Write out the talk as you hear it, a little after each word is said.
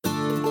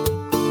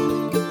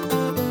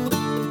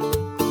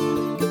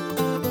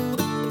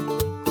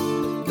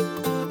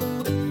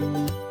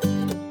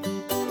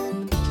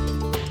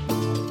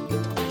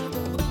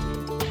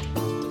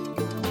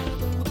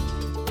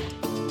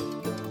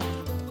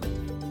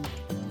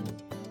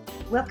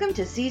Welcome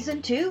to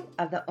Season 2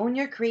 of the Own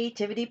Your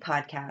Creativity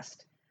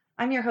podcast.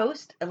 I'm your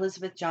host,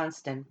 Elizabeth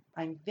Johnston.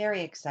 I'm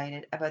very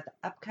excited about the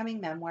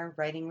upcoming memoir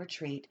writing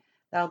retreat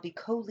that I'll be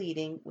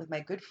co-leading with my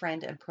good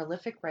friend and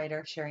prolific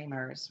writer, Sherry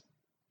Mers.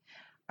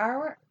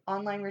 Our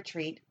online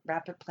retreat,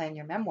 Rapid Plan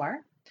Your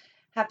Memoir,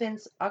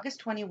 happens August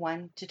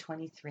 21 to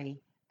 23,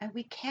 and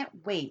we can't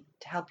wait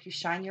to help you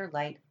shine your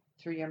light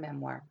through your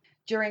memoir.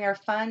 During our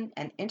fun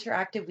and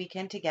interactive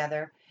weekend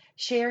together,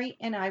 Sherry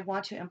and I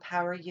want to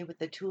empower you with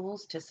the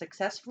tools to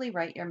successfully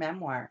write your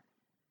memoir.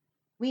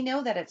 We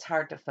know that it's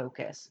hard to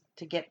focus,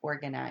 to get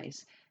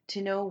organized,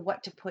 to know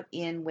what to put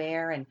in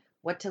where and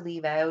what to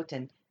leave out,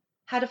 and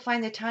how to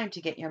find the time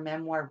to get your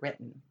memoir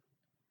written.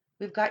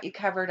 We've got you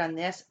covered on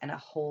this and a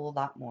whole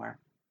lot more.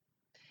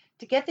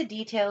 To get the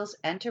details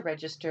and to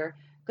register,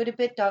 go to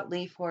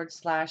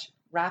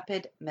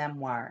bit.ly/rapid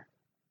memoir.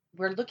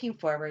 We're looking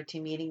forward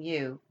to meeting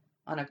you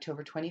on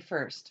October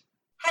 21st.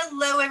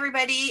 Hello,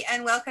 everybody,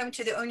 and welcome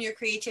to the Own Your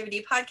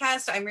Creativity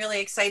podcast. I'm really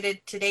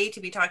excited today to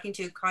be talking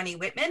to Connie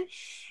Whitman.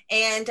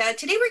 And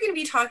today we're going to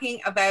be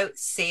talking about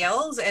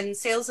sales, and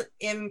sales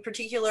in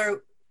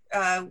particular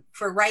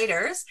for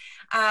writers.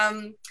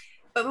 But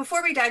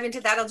before we dive into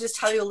that, I'll just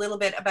tell you a little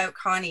bit about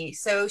Connie.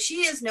 So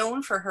she is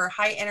known for her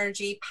high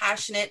energy,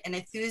 passionate, and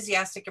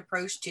enthusiastic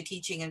approach to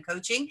teaching and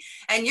coaching.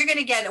 And you're going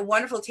to get a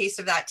wonderful taste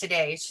of that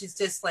today. She's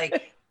just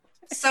like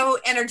so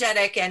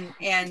energetic and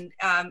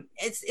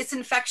it's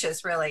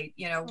infectious, really,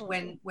 you know,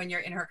 when you're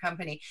in her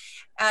company.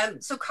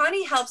 So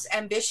Connie helps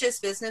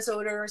ambitious business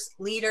owners,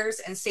 leaders,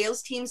 and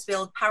sales teams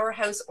build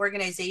powerhouse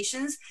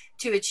organizations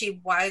to achieve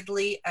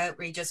widely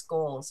outrageous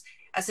goals.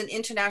 As an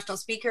international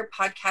speaker,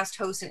 podcast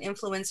host, and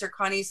influencer,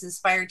 Connie's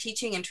inspired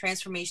teaching and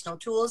transformational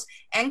tools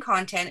and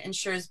content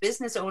ensures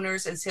business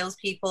owners and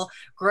salespeople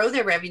grow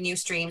their revenue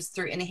streams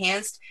through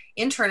enhanced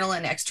internal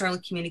and external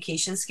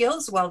communication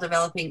skills while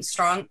developing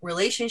strong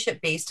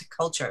relationship-based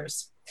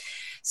cultures.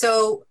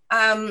 So,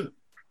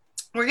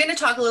 we're going to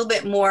talk a little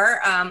bit more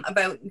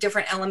about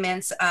different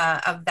elements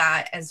of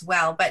that as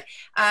well. But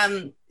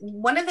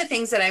one of the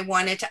things that I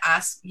wanted to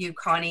ask you,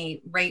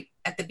 Connie, right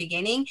at the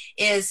beginning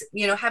is,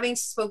 you know, having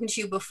spoken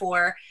to you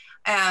before,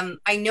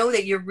 I know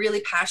that you're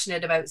really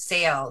passionate about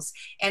sales.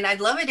 And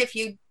I'd love it if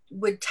you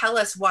would tell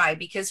us why,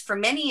 because for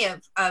many of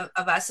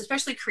us,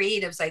 especially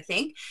creatives, I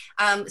think,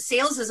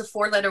 sales is a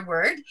 4-letter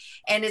word,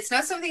 and it's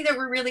not something that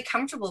we're really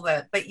comfortable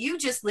with, but you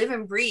just live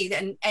and breathe,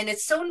 and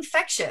it's so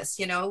infectious,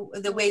 you know,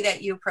 the way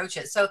that you approach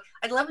it. So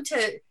I'd love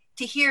to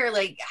hear,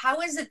 like,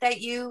 how is it that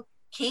you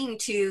came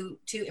to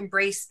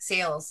embrace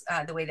sales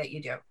the way that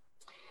you do?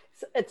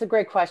 It's a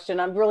great question.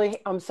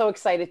 I'm so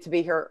excited to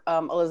be here,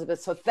 Elizabeth.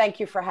 So thank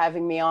you for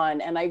having me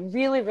on. And I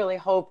really, really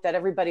hope that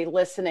everybody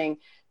listening,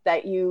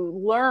 that you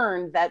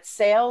learn that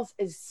sales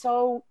is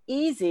so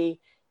easy.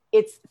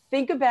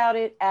 Think about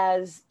it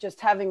as just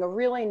having a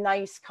really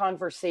nice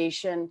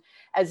conversation,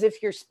 as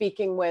if you're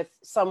speaking with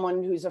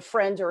someone who's a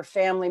friend or a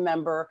family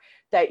member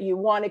that you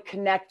want to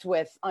connect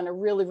with on a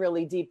really,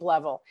 really deep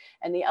level.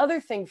 And the other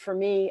thing for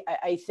me,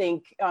 I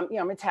think, you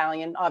know, I'm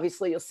Italian,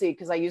 obviously you'll see,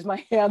 because I use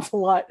my hands a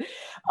lot.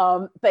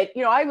 But,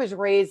 you know, I was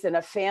raised in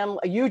a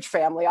huge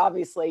family,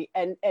 obviously,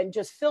 and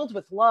just filled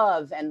with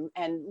love and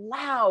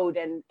loud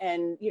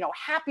and, you know,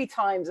 happy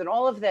times and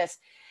all of this.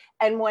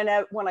 And when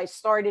I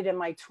started in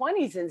my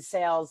 20s in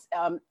sales,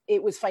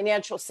 it was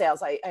financial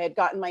sales. I had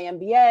gotten my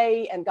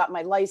MBA and got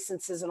my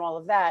licenses and all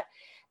of that.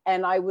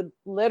 And I would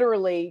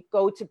literally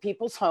go to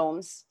people's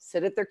homes,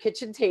 sit at their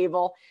kitchen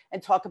table,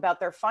 and talk about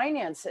their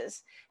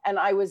finances. And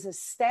I was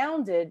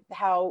astounded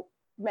how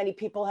many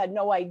people had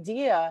no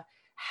idea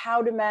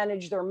how to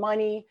manage their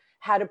money,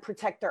 how to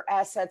protect their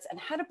assets, and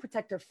how to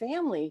protect their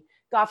family.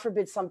 God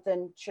forbid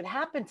something should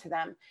happen to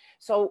them.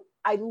 So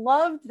I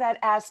loved that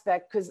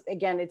aspect because,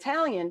 again,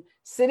 Italian,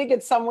 sitting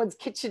at someone's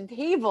kitchen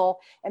table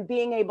and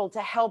being able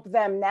to help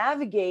them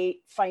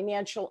navigate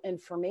financial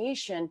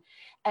information.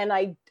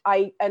 And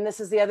and this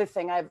is the other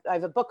thing, I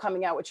have a book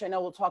coming out, which I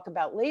know we'll talk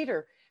about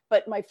later,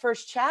 but my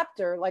first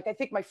chapter, like, I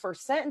think my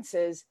first sentence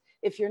is,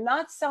 if you're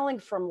not selling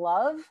from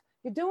love,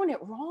 you're doing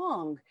it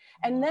wrong.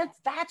 And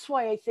that's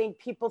why I think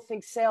people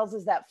think sales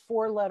is that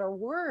 4-letter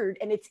word,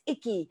 and it's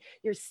icky.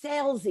 You're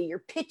salesy, you're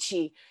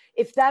pitchy.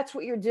 If that's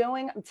what you're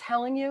doing, I'm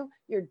telling you,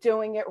 you're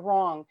doing it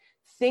wrong.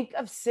 Think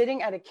of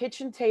sitting at a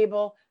kitchen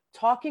table,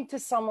 talking to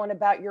someone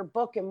about your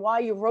book and why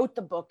you wrote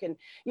the book. And,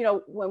 you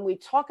know, when we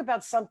talk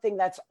about something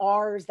that's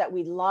ours, that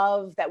we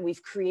love, that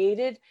we've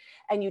created,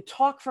 and you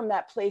talk from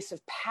that place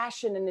of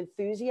passion and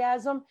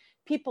enthusiasm,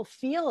 people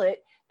feel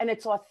it. And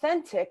it's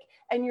authentic,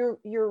 and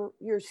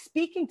you're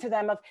speaking to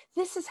them of,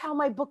 this is how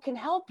my book can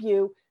help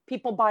you.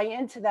 People buy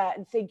into that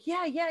and think,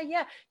 yeah,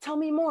 tell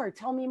me more,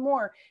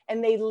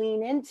 and they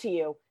lean into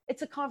you.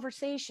 It's a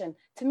conversation.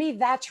 To me,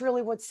 that's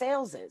really what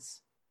sales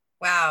is.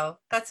 Wow,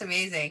 that's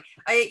amazing.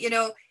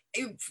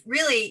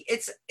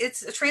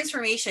 It's a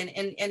transformation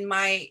in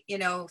my, you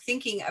know,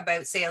 thinking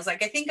about sales.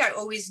 Like, I think I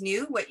always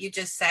knew what you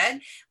just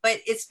said, but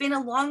it's been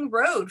a long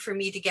road for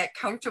me to get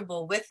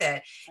comfortable with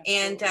it. Absolutely.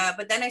 And,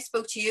 but then I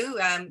spoke to you,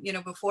 you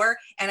know, before,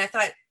 and I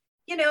thought,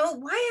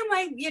 why am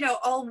I,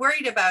 all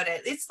worried about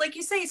it? It's like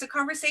you say, it's a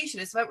conversation.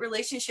 It's about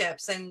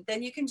relationships. And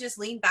then you can just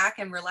lean back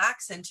and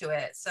relax into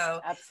it.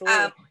 So,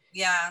 absolutely.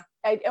 Yeah.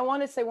 I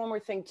want to say one more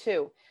thing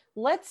too.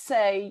 Let's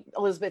say,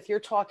 Elizabeth, you're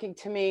talking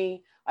to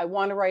me. I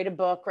want to write a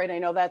book, right? I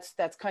know that's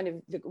kind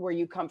of where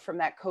you come from,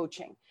 that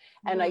coaching.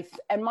 And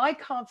and my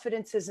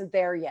confidence isn't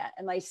there yet.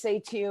 And I say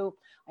to you,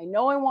 I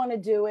know I want to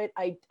do it.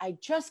 I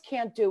just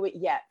can't do it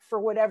yet for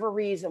whatever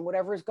reason,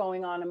 whatever is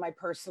going on in my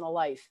personal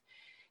life.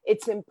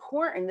 It's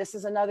important. This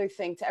is another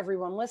thing to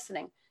everyone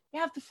listening. You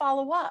have to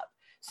follow up.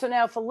 So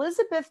now if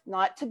Elizabeth,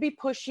 not to be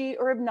pushy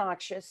or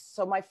obnoxious,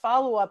 so my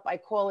follow-up, I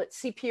call it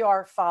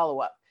CPR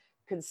follow-up,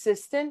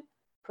 consistent,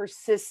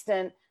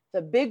 persistent,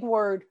 the big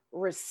word,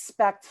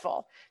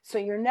 respectful. So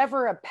you're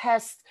never a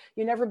pest.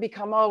 You never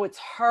become, oh, it's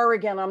her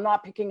again. I'm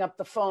not picking up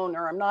the phone,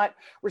 or I'm not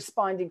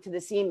responding to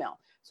this email.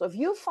 So if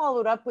you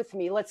followed up with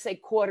me, let's say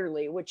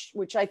quarterly,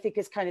 which I think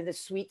is kind of the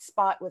sweet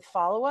spot with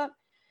follow-up,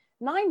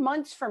 9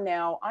 months from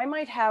now, I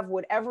might have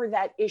whatever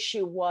that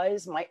issue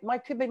was,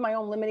 might could be my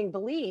own limiting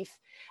belief.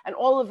 And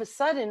all of a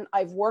sudden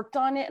I've worked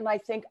on it and I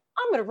think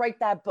I'm going to write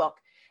that book.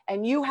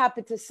 And you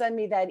happen to send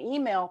me that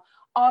email.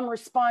 I'm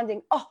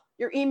responding, oh,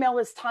 your email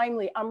is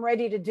timely. I'm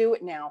ready to do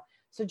it now.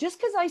 So just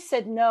because I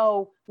said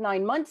no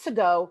 9 months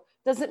ago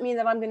doesn't mean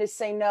that I'm going to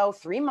say no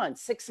 3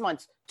 months, 6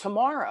 months,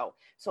 tomorrow.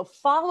 So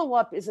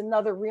follow-up is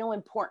another real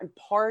important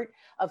part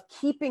of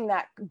keeping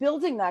that,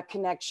 building that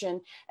connection,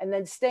 and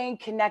then staying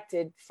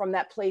connected from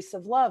that place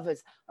of love.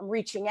 As I'm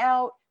reaching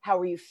out, how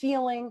are you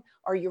feeling?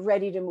 Are you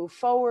ready to move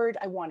forward?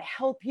 I want to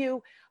help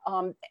you.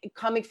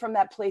 Coming from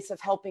that place of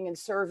helping and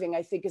serving,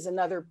 I think, is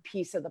another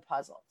piece of the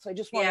puzzle. So I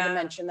just wanted to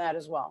mention that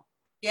as well.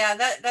 Yeah,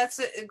 that's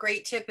a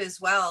great tip as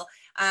well,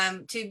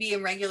 to be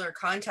in regular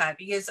contact,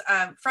 because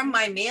from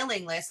my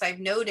mailing list,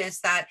 I've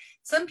noticed that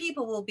some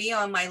people will be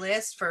on my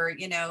list for,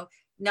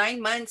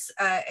 9 months,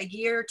 a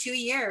year, 2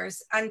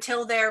 years,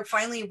 until they're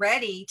finally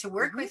ready to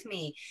work with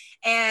me.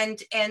 And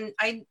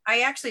I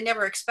actually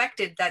never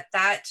expected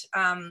that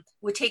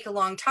would take a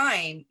long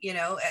time,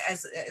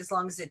 as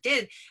long as it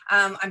did.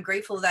 I'm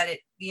grateful that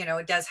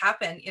it does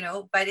happen,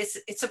 but it's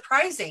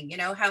surprising,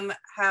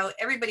 how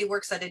everybody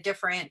works at a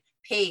different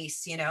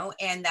pace,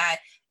 and that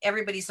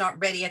everybody's not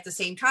ready at the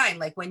same time.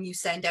 Like when you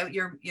send out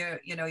your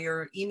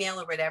email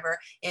or whatever,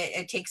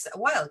 it takes a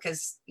while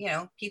because,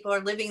 people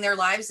are living their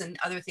lives and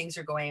other things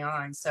are going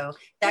on. So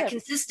that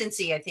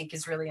consistency, I think,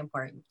 is really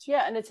important.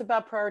 Yeah. And it's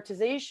about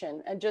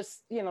prioritization and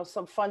just,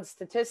 some fun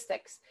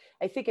statistics.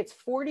 I think it's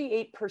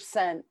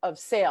 48% of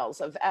sales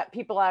of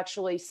people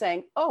actually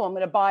saying, oh, I'm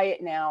going to buy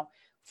it now.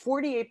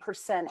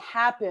 48%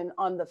 happen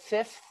on the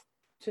 5th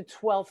to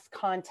 12th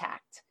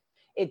contact.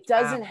 It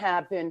doesn't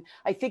happen.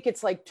 I think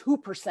it's like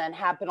 2%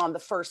 happen on the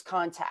first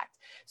contact.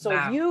 So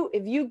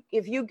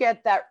if you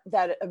get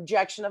that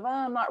objection of, oh,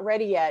 I'm not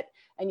ready yet,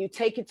 and you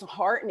take it to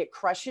heart and it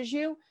crushes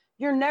you,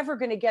 you're never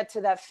going to get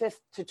to that 5th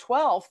to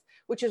 12th,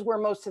 which is where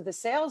most of the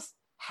sales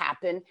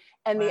happen.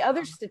 And the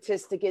other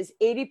statistic is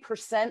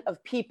 80%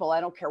 of people, I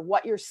don't care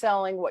what you're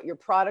selling, what your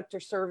product or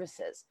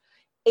service is,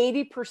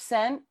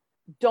 80%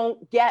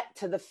 don't get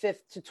to the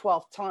 5th to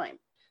 12th time.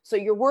 So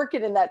you're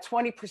working in that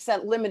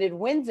 20% limited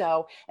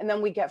window, and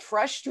then we get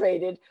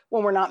frustrated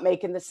when we're not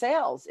making the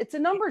sales. It's a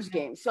numbers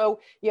game. So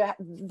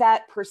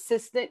that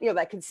persistent,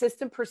 that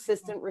consistent,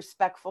 persistent,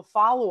 respectful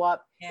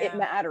follow-up, it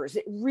matters.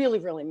 It really,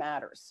 really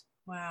matters.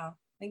 Wow.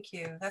 Thank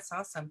you. That's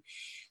awesome.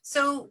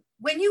 So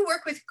when you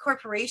work with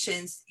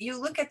corporations, you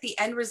look at the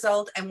end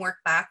result and work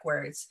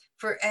backwards.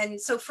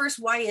 So first,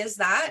 why is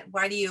that?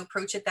 Why do you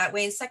approach it that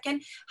way? And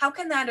second, how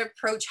can that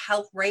approach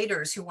help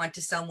writers who want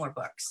to sell more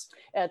books?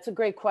 That's a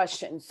great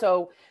question.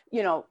 So,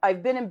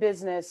 I've been in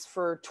business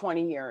for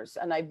 20 years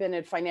and I've been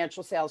in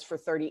financial sales for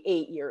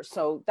 38 years.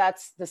 So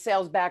that's the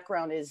sales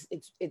background it's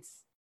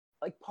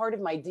like part of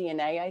my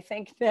DNA, I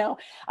think now.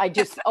 I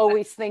just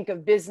always think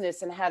of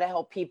business and how to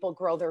help people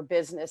grow their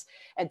business.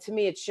 And to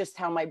me, it's just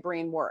how my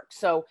brain works.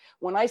 So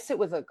when I sit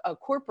with a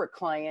corporate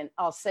client,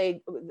 I'll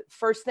say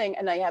first thing,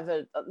 and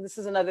this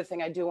is another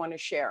thing I do want to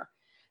share.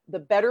 The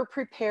better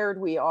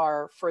prepared we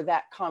are for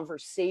that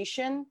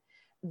conversation,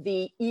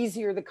 the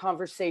easier the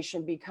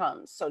conversation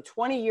becomes. So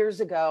 20 years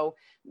ago,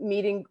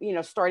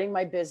 starting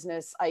my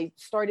business, I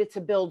started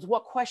to build,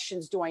 what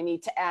questions do I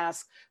need to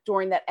ask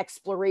during that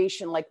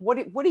exploration? Like, what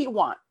do you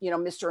want,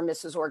 Mr. or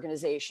Mrs.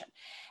 Organization?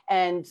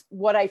 And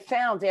what I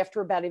found after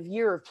about a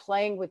year of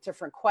playing with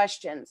different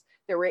questions,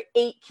 there were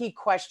 8 key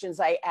questions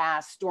I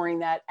asked during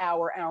that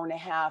hour and a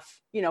half,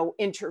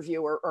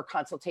 interview or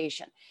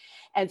consultation.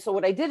 And so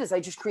what I did is I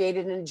just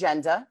created an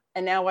agenda,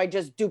 and now I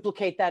just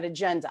duplicate that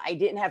agenda. I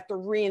didn't have to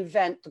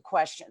reinvent the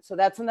question. So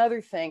that's another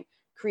thing.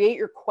 Create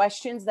your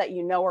questions that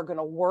are going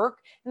to work,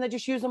 and then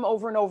just use them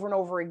over and over and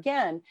over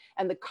again,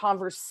 and the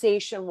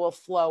conversation will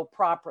flow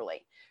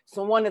properly.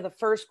 So one of the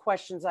first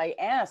questions I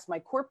ask my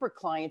corporate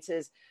clients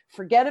is,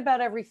 forget about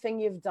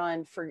everything you've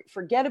done,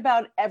 forget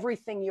about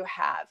everything you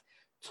have.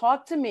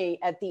 Talk to me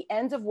at the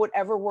end of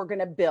whatever we're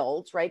going to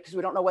build, right? Because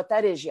we don't know what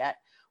that is yet.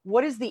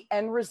 What is the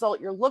end result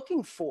you're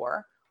looking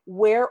for?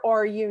 Where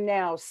are you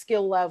now?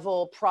 Skill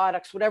level,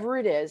 products, whatever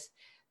it is.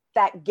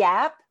 that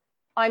gap,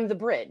 I'm the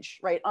bridge,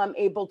 right? I'm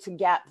able to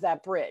gap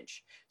that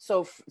bridge.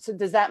 So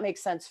does that make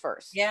sense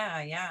first?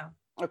 Yeah, yeah.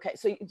 Okay,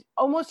 so you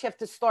have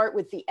to start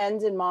with the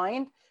end in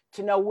mind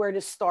to know where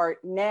to start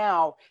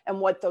now and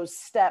what those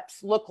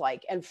steps look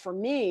like. And for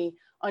me,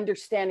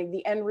 understanding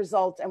the end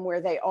result and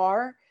where they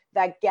are,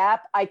 that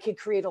gap, I could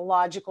create a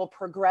logical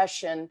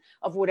progression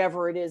of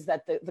whatever it is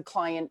that the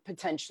client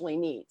potentially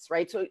needs,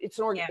 right? So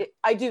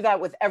I do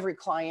that with every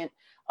client.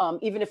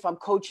 Even if I'm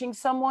coaching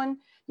someone,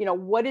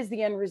 what is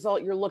the end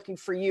result you're looking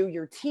for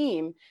your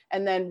team,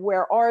 and then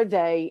where are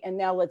they? And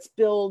now let's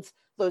build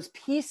those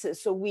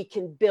pieces so we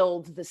can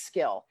build the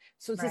skill.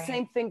 So it's the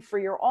same thing for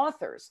your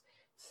authors.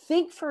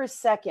 Think for a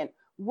second,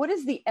 what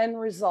is the end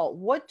result?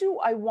 What do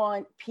I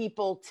want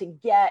people to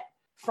get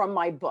from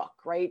my book,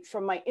 right?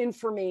 From my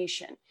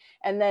information?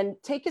 And then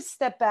take a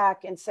step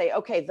back and say,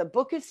 okay, the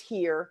book is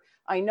here.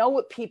 I know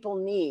what people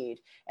need.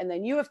 And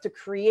then you have to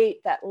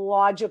create that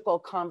logical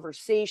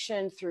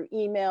conversation through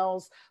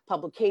emails,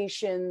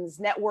 publications,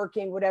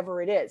 networking,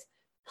 whatever it is.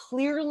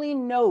 Clearly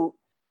note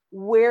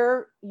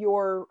where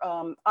your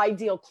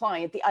ideal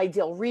client, the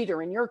ideal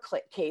reader in your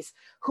case,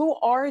 who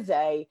are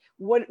they?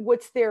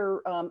 What's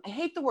their, I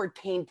hate the word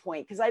pain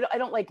point because I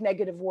don't like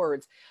negative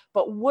words,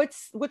 but what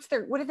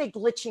are they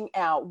glitching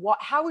out?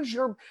 How is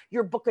your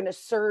book going to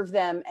serve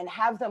them and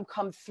have them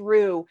come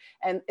through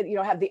and,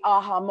 have the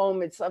aha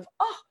moments of,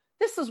 oh,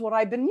 this is what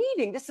I've been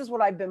needing. This is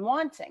what I've been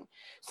wanting.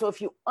 So if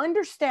you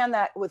understand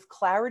that with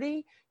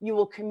clarity, you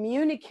will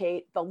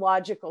communicate the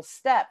logical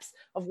steps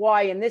of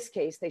why, in this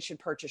case, they should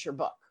purchase your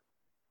book.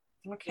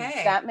 Okay.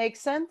 Does that make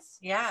sense?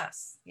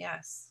 Yes,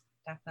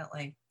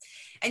 definitely.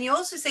 And you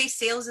also say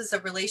sales is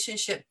a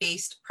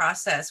relationship-based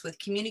process with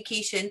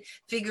communication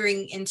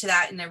figuring into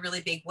that in a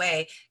really big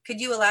way. Could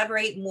you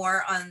elaborate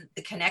more on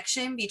the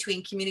connection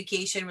between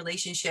communication,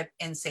 relationship,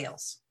 and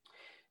sales?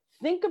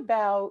 Think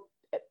about,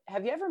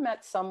 have you ever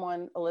met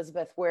someone,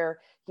 Elizabeth, where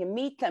you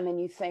meet them and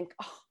you think,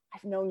 oh,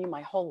 I've known you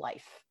my whole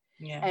life.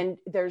 Yeah. And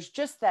there's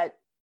just that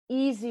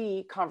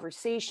easy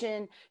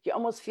conversation. You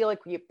almost feel like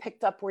you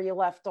picked up where you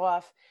left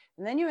off.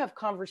 And then you have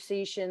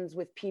conversations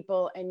with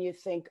people and you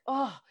think,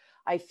 oh,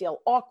 I feel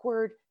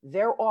awkward.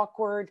 They're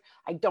awkward.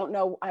 I don't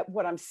know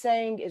what I'm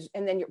saying is,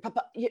 and then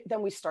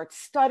then we start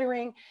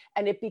stuttering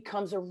and it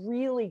becomes a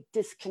really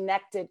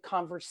disconnected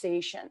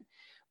conversation.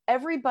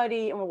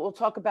 Everybody, and we'll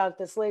talk about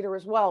this later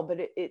as well,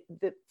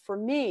 but for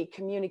me,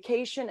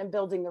 communication and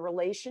building the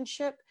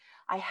relationship,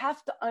 I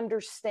have to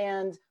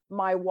understand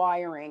my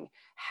wiring,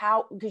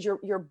 because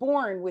you're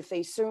born with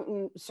a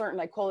certain,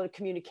 I call it a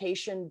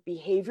communication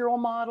behavioral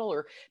model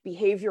or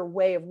behavior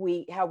way of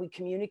how we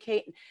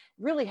communicate,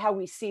 really how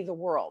we see the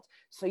world.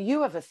 So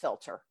you have a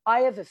filter,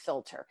 I have a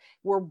filter.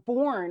 We're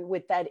born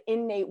with that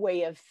innate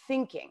way of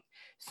thinking.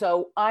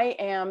 So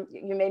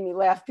you made me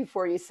laugh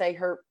before you say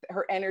her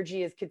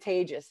energy is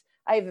contagious.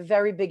 I have a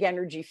very big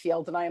energy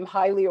field and I am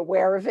highly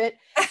aware of it.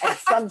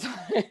 And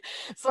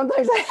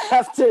sometimes I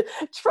have to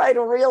try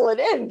to reel it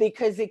in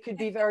because it could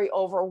be very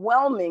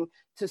overwhelming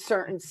to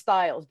certain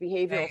styles,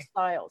 behavioral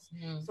styles.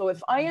 Mm-hmm. So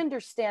if I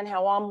understand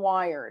how I'm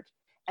wired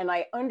and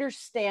I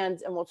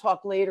understand, and we'll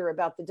talk later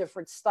about the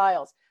different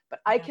styles, but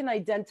I can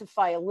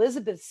identify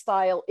Elizabeth's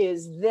style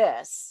is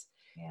this.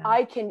 Yeah.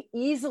 I can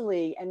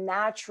easily and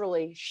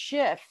naturally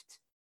shift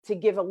to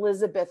give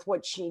Elizabeth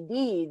what she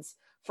needs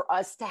for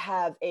us to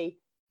have a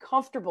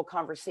comfortable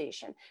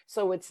conversation.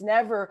 So it's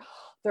never,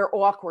 they're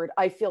awkward.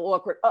 I feel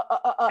awkward.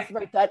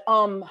 Right. That,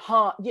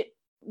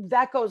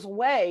 that goes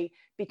away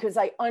because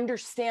I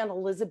understand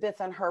Elizabeth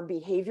and her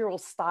behavioral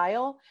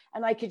style,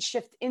 and I could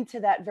shift into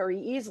that very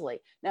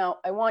easily. Now,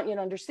 I want you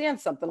to understand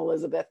something,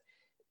 Elizabeth.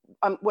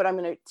 What I'm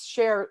going to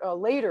share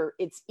later,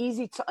 it's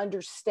easy to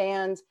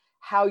understand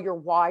how you're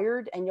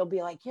wired, and you'll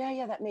be like,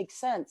 yeah, that makes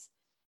sense.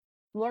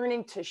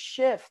 Learning to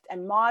shift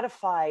and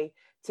modify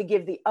to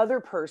give the other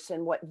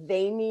person what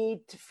they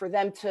need for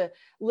them to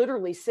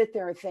literally sit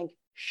there and think,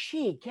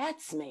 she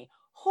gets me.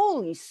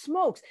 Holy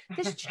smokes,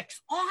 this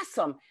chick's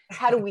awesome.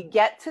 How do we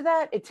get to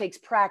that? It takes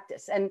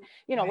practice. And,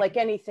 like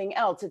anything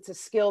else, it's a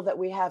skill that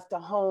we have to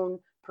hone,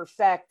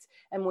 perfect.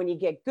 And when you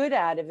get good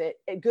at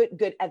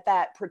good at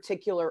that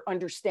particular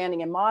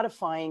understanding and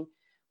modifying,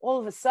 all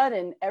of a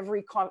sudden,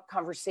 every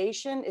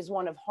conversation is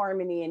one of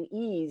harmony and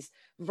ease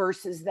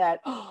versus that,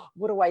 oh,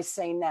 what do I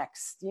say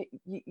next?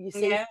 You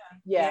see?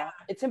 Yeah,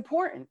 it's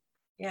important.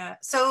 Yeah.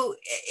 So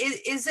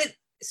is it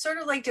sort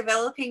of like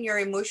developing your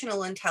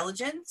emotional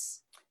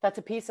intelligence? That's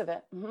a piece of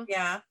it. Mm-hmm.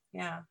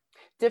 Yeah.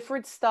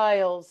 Different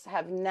styles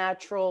have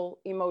natural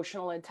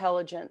emotional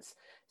intelligence.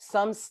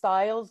 Some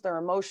styles, their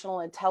emotional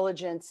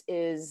intelligence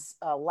is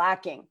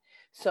lacking.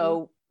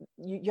 So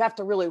you have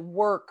to really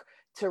work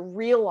to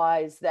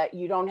realize that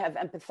you don't have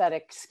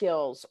empathetic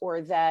skills, or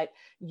that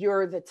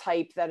you're the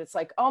type that it's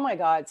like, oh my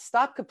God,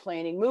 stop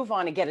complaining, move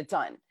on and get it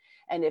done.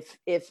 And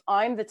if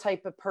I'm the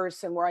type of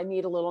person where I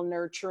need a little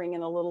nurturing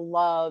and a little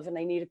love, and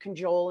I need a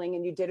cajoling,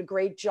 and you did a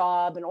great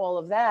job and all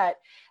of that,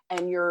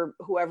 and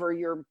whoever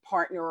your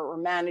partner or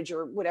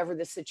manager, whatever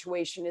the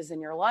situation is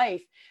in your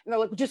life, and they're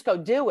like, just go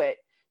do it.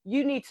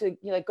 you need to,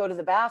 like, go to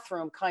the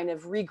bathroom, kind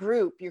of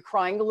regroup. You're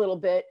crying a little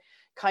bit,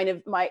 kind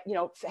of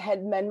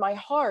head mend my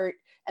heart,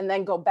 and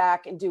then go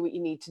back and do what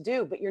you need to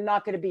do. But you're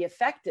not going to be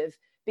effective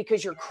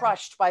because you're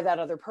crushed by that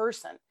other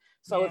person.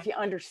 So if you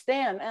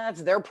understand,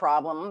 that's their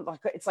problem.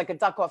 It's like a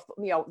duck off,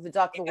 the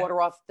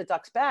water off the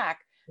duck's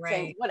back,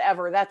 saying,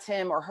 whatever, that's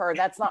him or her.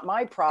 That's not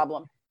my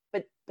problem.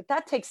 But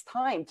that takes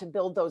time to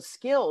build those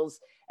skills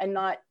and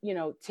not,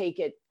 take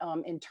it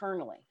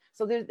internally.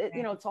 So there's,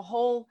 there's a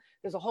whole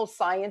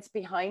science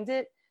behind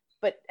it.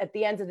 But at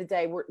the end of the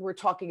day, we're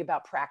talking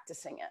about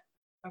practicing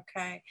it.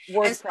 Okay.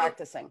 Word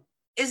practicing.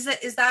 Is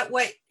that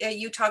what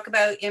you talk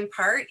about in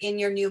part in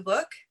your new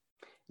book?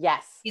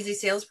 Yes. Easy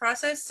Sales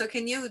Process. So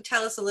can you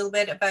tell us a little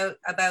bit about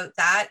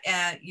that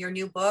and your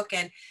new book?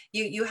 And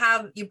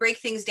you break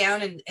things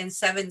down in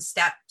 7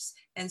 steps.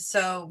 And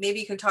so maybe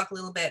you can talk a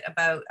little bit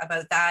about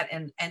that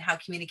and how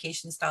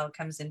communication style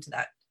comes into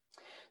that.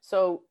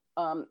 So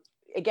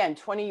again,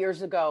 20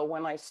 years ago,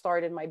 when I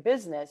started my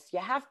business, you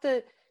have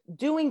to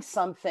doing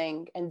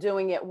something and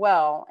doing it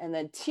well, and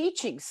then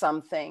teaching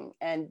something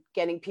and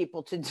getting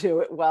people to do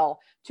it well,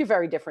 2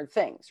 very different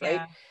things, right?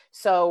 Yeah.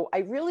 So I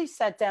really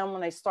sat down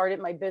when I started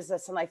my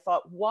business and I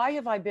thought, why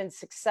have I been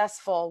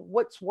successful?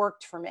 What's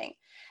worked for me?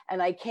 And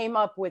I came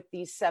up with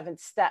these 7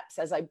 steps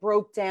as I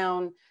broke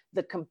down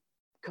the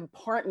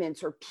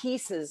compartments or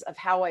pieces of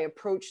how I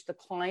approached the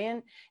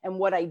client and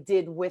what I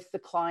did with the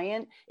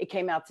client. It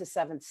came out to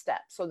 7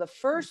 steps. So the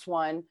first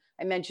one,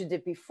 I mentioned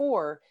it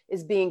before,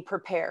 is being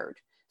prepared.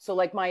 So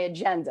like my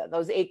agenda,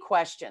 those 8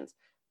 questions.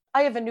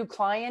 I have a new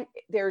client.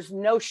 There's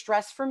no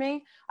stress for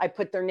me. I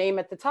put their name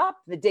at the top,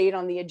 the date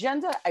on the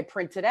agenda. I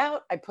print it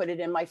out. I put it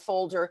in my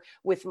folder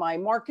with my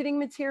marketing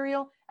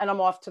material, and I'm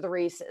off to the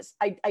races.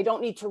 I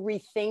don't need to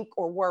rethink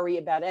or worry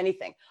about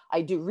anything.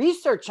 I do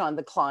research on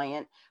the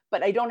client,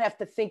 but I don't have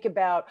to think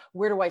about,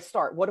 where do I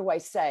start? What do I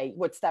say?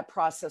 What's that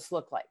process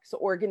look like? So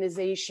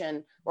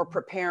organization or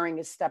preparing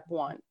is step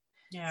 1.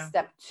 Yeah.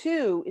 Step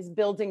 2 is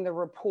building the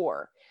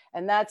rapport.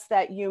 And that's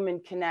that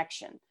human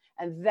connection.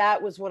 And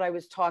that was what I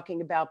was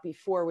talking about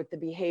before with the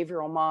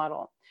behavioral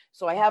model.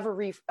 So I have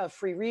a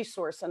free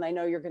resource, and I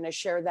know you're going to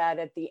share that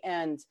at the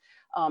end.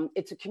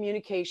 It's a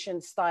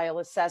communication style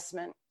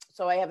assessment.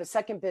 So I have a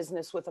second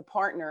business with a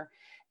partner,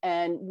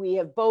 and we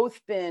have both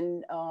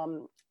been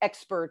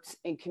experts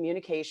in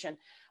communication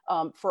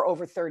for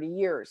over 30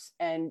 years.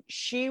 And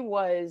she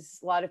was,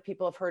 a lot of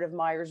people have heard of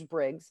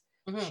Myers-Briggs.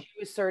 Mm-hmm. She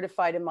was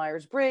certified in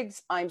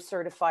Myers-Briggs. I'm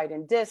certified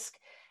in DISC.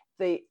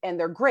 And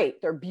they're great.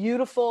 They're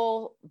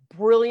beautiful,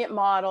 brilliant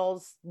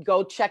models.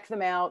 Go check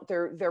them out.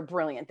 They're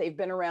brilliant. They've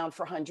been around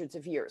for hundreds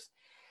of years.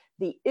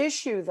 The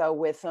issue, though,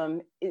 with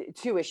them,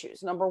 2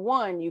 issues. Number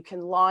 1, you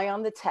can lie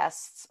on the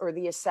tests or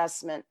the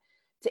assessment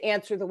to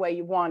answer the way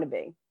you want to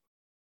be.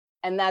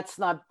 And that's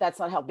not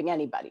helping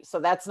anybody. So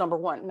that's number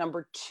 1.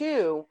 Number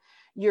 2,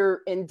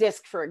 you're in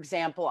DISC, for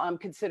example, I'm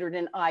considered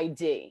an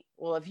ID.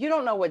 Well, if you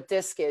don't know what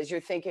DISC is, you're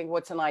thinking,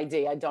 what's an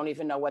ID? I don't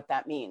even know what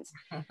that means.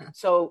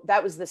 So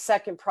that was the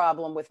second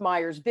problem with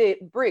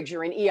Myers-Briggs.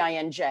 You're an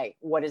EINJ.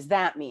 What does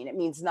that mean? It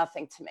means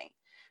nothing to me.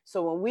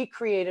 So when we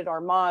created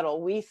our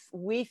model,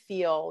 we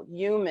feel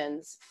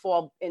humans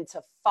fall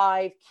into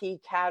 5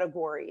 key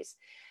categories.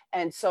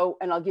 And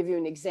I'll give you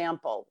an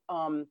example.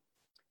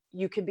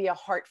 You could be a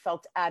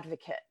heartfelt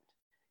advocate.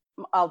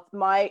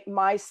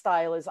 My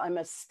style is I'm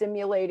a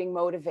stimulating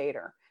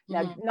motivator.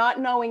 Now, mm-hmm. Not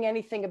knowing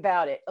anything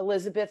about it,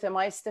 Elizabeth, am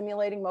I a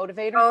stimulating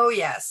motivator? Oh,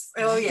 yes.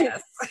 Oh,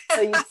 yes.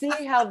 So you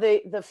see how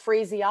the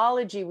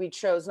phraseology we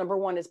chose, number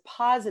 1 is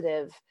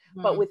positive,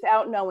 mm-hmm. but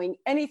without knowing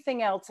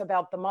anything else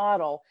about the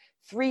model.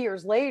 3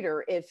 years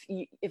later,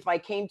 if I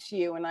came to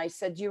you and I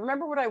said, do you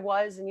remember what I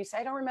was? And you say,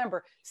 I don't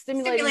remember.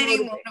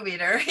 Stimulating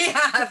motivator.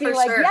 Yeah, for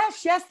like, sure.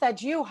 Yes,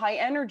 that's you, high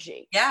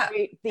energy. Yeah.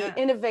 Right? The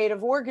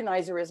innovative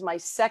organizer is my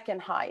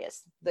second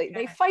highest.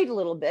 They fight a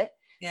little bit.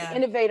 Yeah. The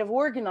innovative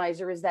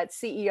organizer is that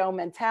CEO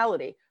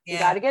mentality. We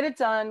got to get it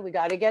done. We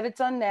got to get it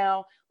done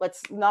now.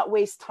 Let's not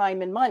waste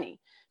time and money.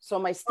 So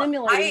my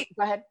stimulating,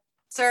 go ahead.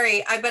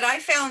 Sorry, but I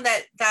found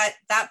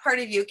that part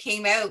of you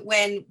came out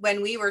when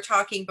we were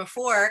talking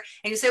before,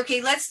 and you said,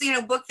 okay, let's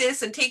book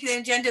this and take the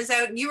agendas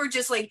out, and you were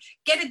just like,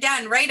 get it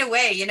done right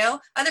away.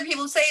 Other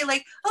people say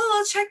like, oh,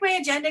 I'll check my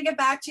agenda and get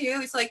back to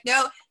you. It's like,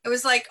 no, it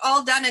was like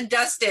all done and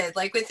dusted,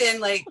 like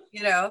within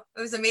it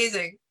was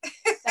amazing.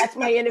 That's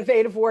my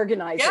innovative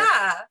organizer.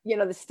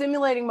 Yeah. The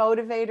stimulating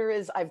motivator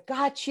is, I've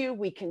got you.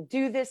 We can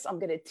do this. I'm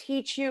going to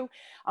teach you.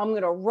 I'm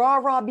going to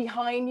rah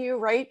behind you.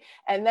 Right.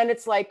 And then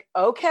it's like,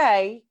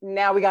 okay,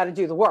 now we got to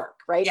do the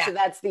work. Right. Yeah. So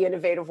that's the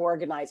innovative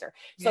organizer.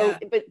 So,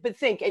 but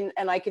think,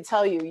 and I could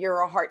tell you, you're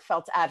a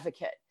heartfelt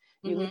advocate.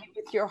 You lead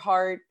with your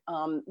heart.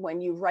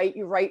 When you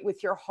write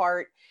with your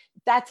heart.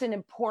 That's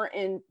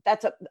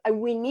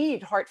we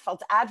need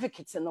heartfelt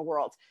advocates in the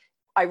world.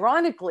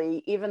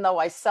 Ironically, even though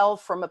I sell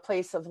from a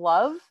place of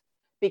love,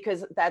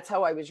 because that's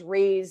how I was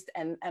raised,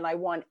 and I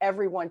want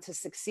everyone to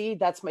succeed,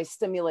 that's my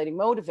stimulating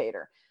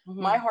motivator.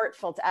 Mm-hmm. My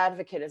heartfelt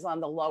advocate is on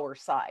the lower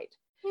side.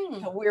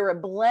 So we're a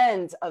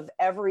blend of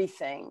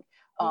everything.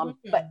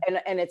 But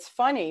it's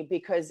funny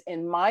because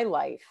in my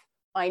life,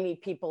 I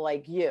need people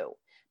like you,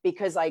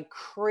 because I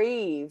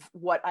crave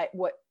what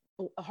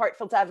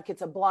Heartfelt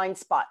Advocate's a blind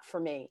spot for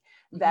me,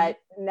 that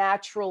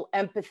natural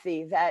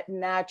empathy, that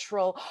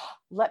natural,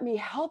 let me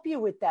help you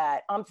with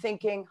that. I'm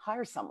thinking,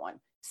 hire someone.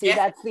 See,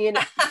 that's see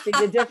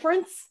the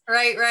difference?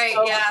 Right,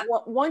 so yeah.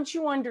 Once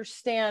you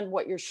understand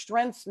what your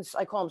strengths, and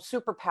I call them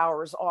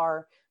superpowers,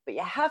 are, but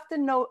you have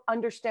to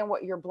understand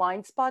what your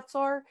blind spots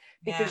are,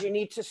 because you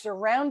need to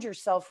surround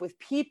yourself with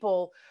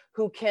people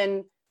who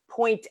can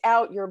point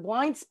out your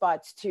blind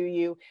spots to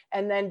you,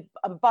 and then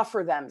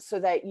buffer them so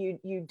that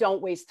you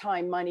don't waste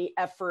time, money,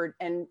 effort,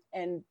 and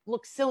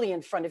look silly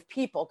in front of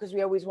people, because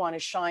we always want to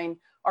shine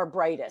our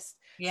brightest.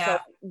 So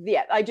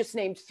I just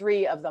named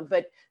 3 of them,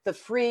 but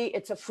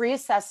it's a free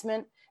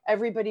assessment.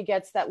 Everybody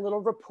gets that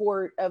little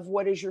report of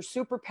what is your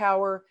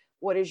superpower,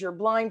 what is your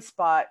blind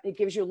spot. It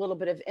gives you a little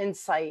bit of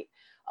insight.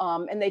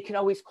 And they can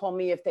always call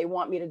me if they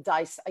want me to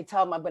dissect. I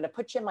tell them, I'm going to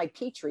put you in my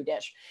petri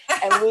dish,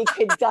 and we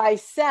could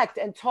dissect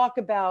and talk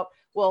about,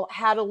 well,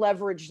 how to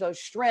leverage those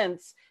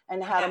strengths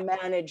and how to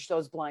manage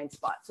those blind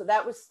spots. So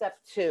that was step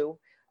 2.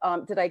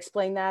 Did I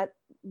explain that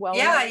well?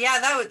 Yeah,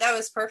 that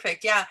was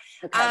perfect. Yeah.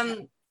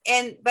 Okay.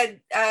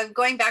 But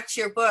going back to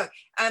your book,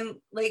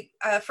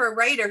 for a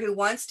writer who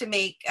wants to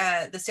make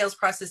the sales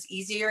process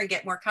easier and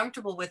get more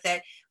comfortable with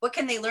it, what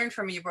can they learn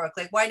from your book?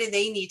 Like, why do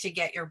they need to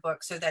get your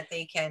book so that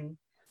they can?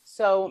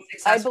 So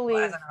I believe,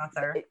 as an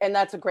author? And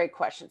that's a great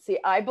question. See,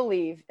 I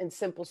believe in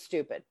simple,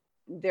 stupid.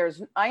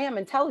 I am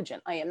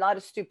intelligent. I am not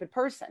a stupid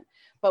person.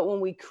 But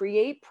when we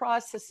create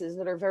processes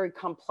that are very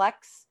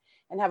complex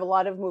and have a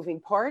lot of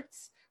moving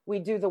parts, we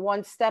do the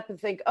one step and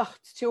think, oh,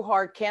 it's too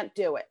hard, can't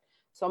do it.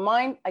 So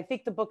mine, I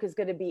think the book is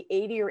going to be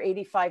 80 or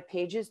 85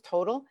 pages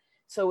total.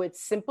 So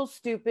it's simple,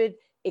 stupid.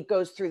 It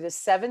goes through the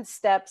 7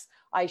 steps.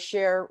 I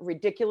share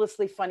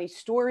ridiculously funny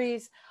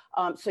stories.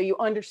 So you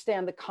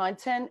understand the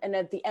content. And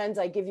at the end,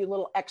 I give you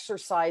little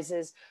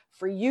exercises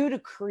for you to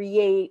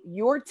create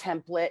your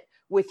template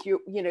with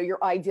your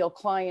ideal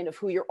client of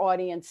who your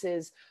audience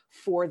is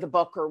for the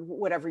book or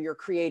whatever you're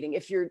creating.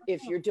 If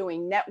you're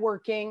doing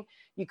networking,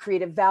 you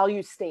create a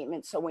value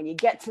statement. So when you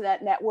get to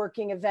that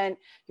networking event,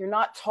 you're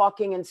not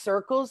talking in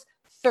circles.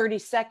 30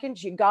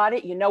 seconds, you got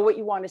it. You know what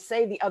you want to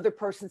say. The other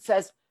person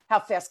says, how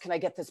fast can I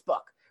get this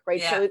book? Right.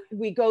 Yeah. So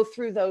we go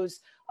through those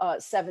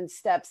 7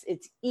 steps.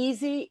 It's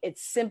easy,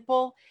 it's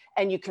simple,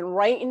 and you can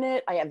write in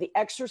it. I have the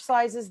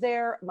exercises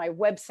there. My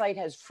website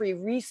has free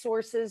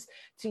resources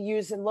to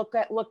use and look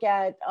at.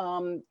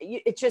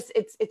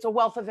 It's a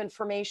wealth of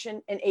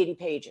information in 80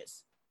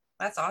 pages.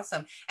 That's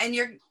awesome. And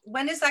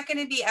when is that going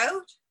to be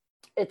out?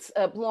 It's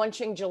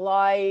launching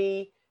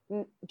July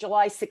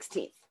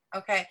 16th.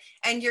 Okay.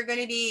 And you're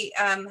going to be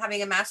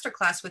having a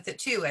masterclass with it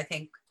too, I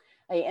think.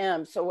 I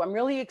am. So I'm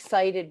really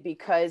excited,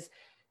 because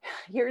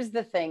here's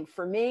the thing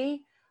for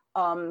me,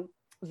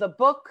 the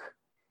book,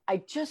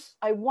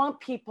 I want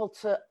people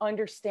to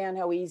understand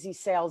how easy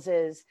sales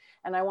is.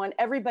 And I want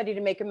everybody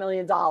to make $1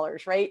 million,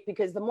 right?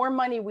 Because the more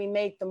money we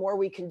make, the more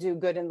we can do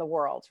good in the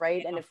world,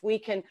 right? Yeah. And if we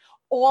can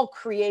all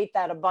create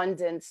that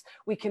abundance,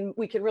 we can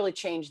really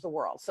change the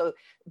world. So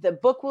the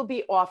book will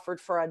be offered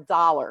for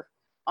 $1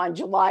 on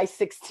July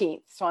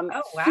 16th. So I'm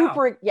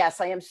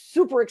I am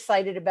super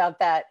excited about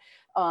that.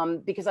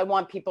 Because I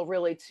want people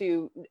really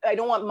I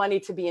don't want money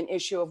to be an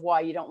issue of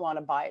why you don't want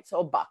to buy it.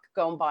 So $1,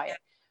 go and buy it.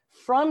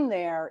 From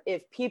there,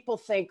 if people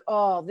think,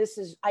 oh,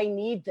 I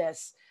need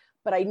this,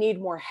 but I need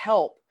more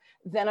help,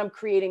 then I'm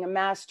creating a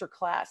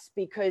masterclass,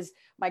 because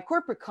my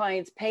corporate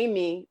clients pay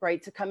me,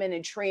 right, to come in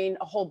and train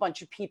a whole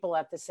bunch of people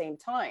at the same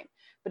time.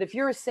 But if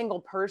you're a single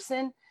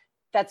person,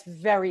 that's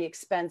very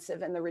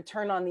expensive, and the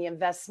return on the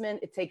investment,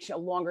 it takes you a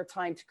longer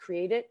time to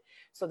create it.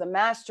 So the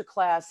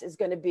masterclass is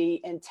going to be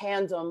in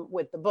tandem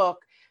with the book,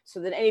 so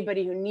that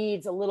anybody who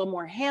needs a little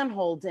more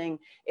handholding,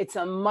 it's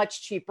a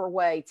much cheaper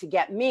way to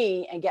get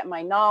me and get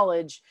my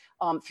knowledge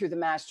through the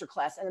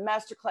masterclass. And the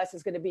masterclass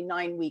is going to be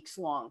 9 weeks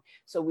long.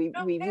 So we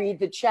read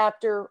the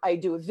chapter, I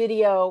do a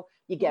video,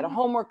 you get a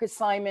homework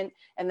assignment,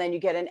 and then you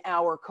get an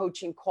hour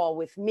coaching call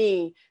with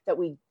me that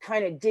we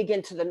kind of dig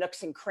into the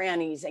nooks and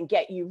crannies and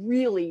get you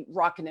really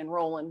rocking and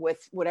rolling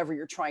with whatever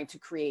you're trying to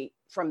create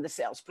from the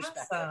sales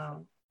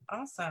perspective.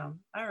 Awesome.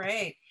 All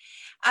right.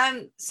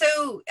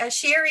 So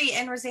Sherry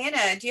and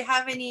Rosanna, do you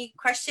have any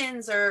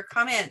questions or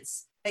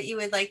comments that you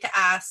would like to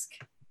ask?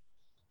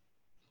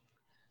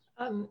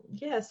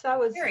 Yes, I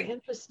was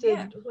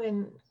interested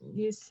when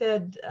you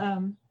said,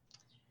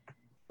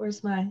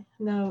 where's my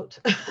note?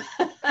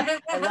 I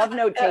love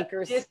note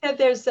takers. You said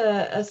there's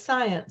a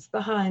science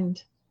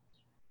behind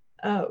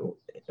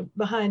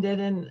it,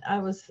 and I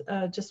was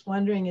just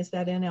wondering, is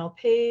that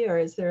NLP, or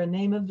is there a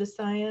name of the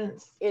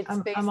science?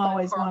 I'm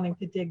always wanting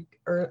to dig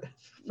further.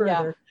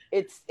 Yeah,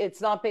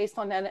 it's not based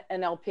on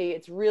NLP.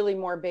 It's really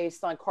more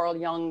based on Carl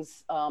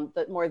Jung's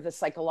the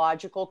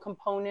psychological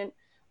component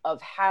of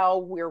how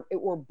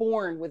we're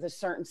born with a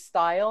certain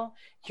style.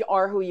 You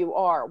are who you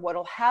are.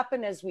 What'll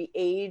happen as we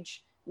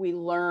age, we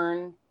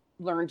learned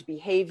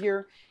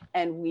behavior,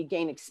 and we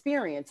gain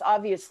experience.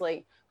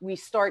 Obviously, we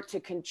start to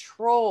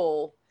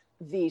control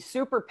the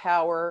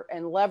superpower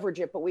and leverage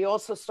it, but we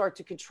also start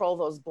to control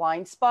those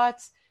blind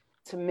spots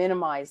to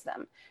minimize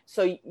them.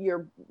 So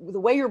the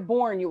way you're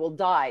born, you will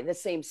die the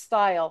same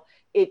style.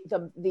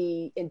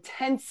 The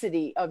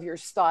intensity of your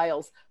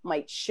styles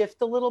might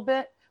shift a little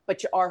bit,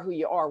 but you are who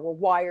you are. We're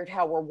wired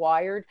how we're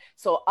wired.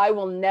 So I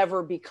will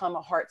never become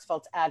a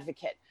heartfelt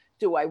advocate.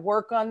 Do I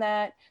work on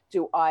that?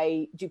 Do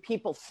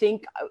people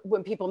think,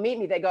 when people meet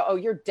me, they go, oh,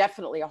 you're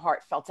definitely a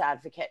heartfelt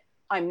advocate.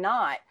 I'm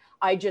not.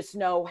 I just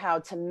know how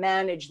to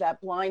manage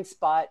that blind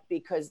spot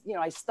because,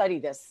 I study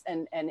this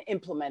and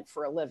implement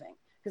for a living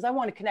because I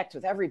want to connect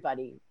with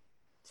everybody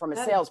from a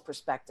sales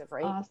perspective,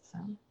 right?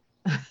 Awesome.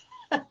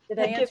 Did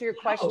I answer your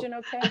question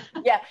okay?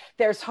 Yeah,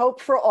 there's hope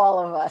for all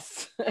of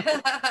us.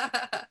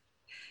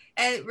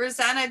 And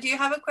Rosanna, do you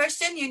have a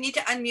question? You need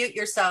to unmute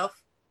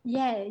yourself.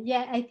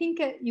 Yeah. I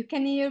think you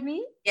can hear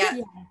me?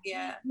 Yeah.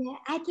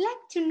 I'd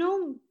like to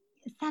know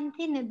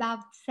something about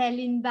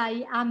selling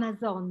by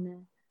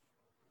Amazon.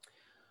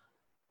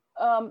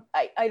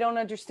 I don't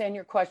understand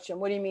your question.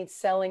 What do you mean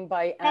selling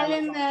by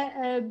Amazon?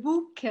 Selling a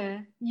book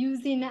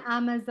using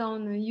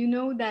Amazon. You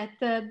know that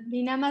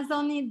in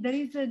Amazon there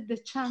is the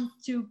chance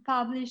to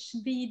publish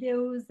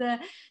videos,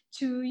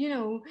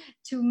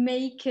 to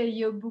make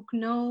your book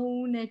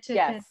known,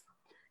 etc.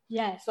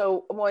 Yes.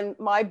 So when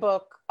my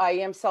book, I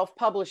am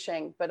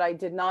self-publishing, but I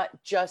did not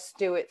just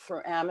do it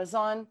through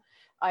Amazon.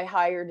 I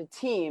hired a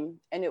team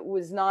and it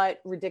was not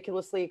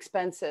ridiculously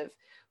expensive.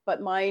 But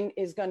mine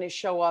is going to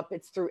show up.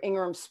 It's through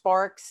Ingram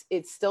Sparks.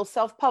 It's still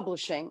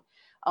self-publishing,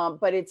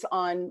 but it's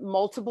on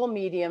multiple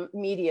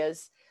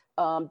medias.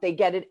 They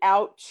get it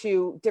out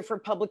to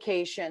different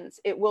publications.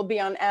 It will be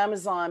on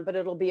Amazon, but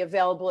it'll be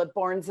available at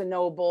Barnes &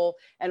 Noble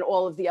and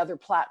all of the other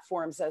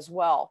platforms as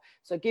well.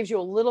 So it gives you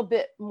a little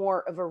bit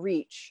more of a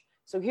reach.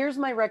 So here's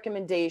my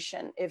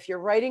recommendation. If you're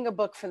writing a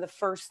book for the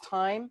first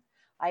time,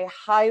 I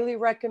highly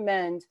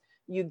recommend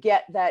you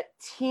get that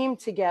team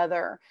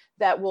together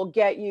that will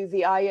get you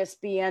the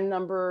ISBN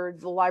number,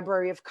 the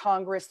Library of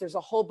Congress. There's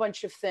a whole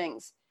bunch of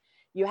things.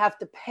 You have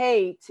to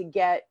pay to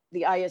get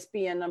the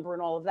ISBN number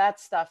and all of that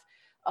stuff,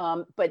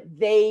 but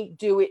they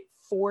do it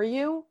for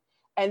you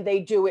and they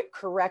do it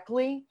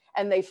correctly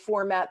and they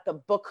format the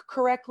book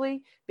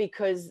correctly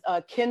because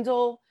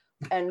Kindle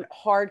and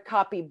hard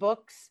copy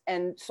books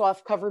and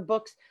soft cover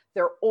books,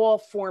 they're all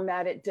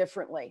formatted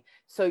differently.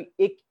 So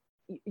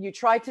you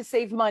try to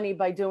save money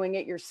by doing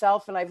it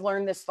yourself. And I've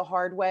learned this the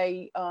hard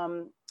way,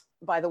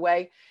 by the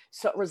way.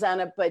 So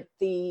Rosanna, but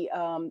you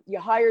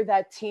hire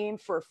that team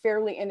for a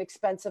fairly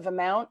inexpensive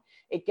amount.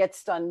 It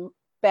gets done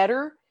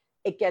better.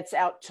 It gets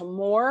out to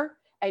more,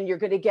 and you're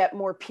going to get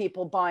more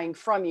people buying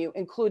from you,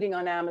 including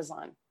on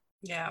Amazon.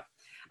 Yeah.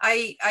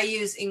 I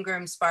use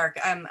Ingram Spark.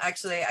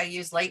 Actually, I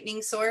use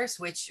Lightning Source,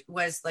 which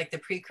was like the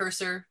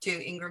precursor to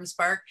Ingram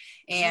Spark.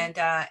 And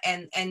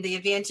the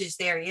advantage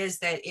there is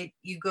that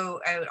you go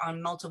out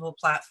on multiple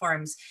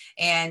platforms,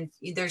 and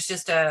there's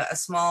just a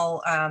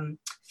small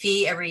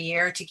fee every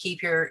year to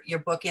keep your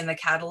book in the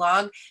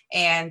catalog.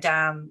 And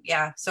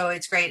so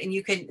it's great. And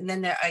you can, and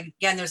then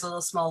there's a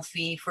little small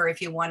fee for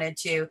if you wanted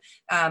to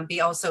be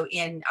also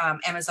in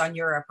Amazon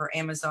Europe or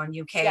Amazon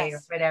UK or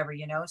whatever,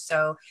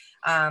 So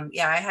I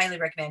highly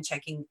recommend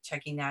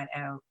checking that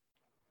out.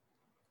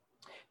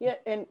 Yeah,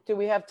 and do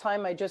we have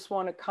time? I just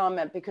want to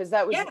comment because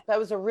that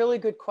was a really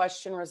good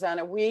question,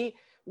 Rosanna. We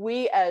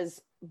as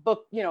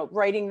book,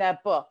 writing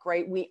that book,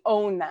 right? We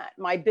own that.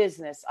 My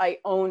business, I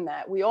own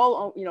that. We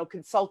all own,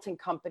 consulting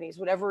companies,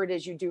 whatever it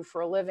is you do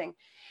for a living.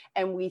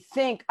 And we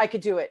think I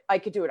could do it. I'm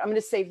going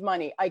to save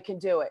money. I can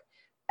do it.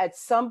 At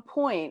some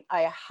point,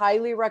 I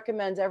highly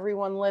recommend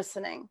everyone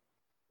listening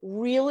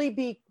really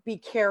be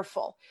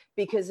careful,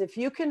 because if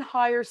you can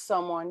hire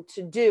someone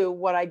to do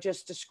what I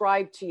just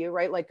described to you,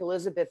 right? Like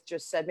Elizabeth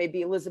just said,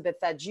 maybe Elizabeth,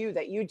 that you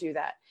do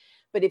that.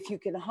 But if you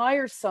can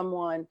hire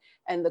someone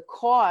and the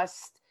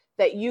cost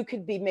that you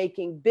could be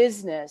making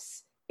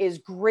business is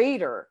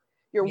greater,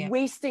 you're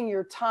wasting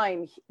your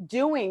time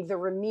doing the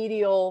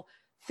remedial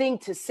thing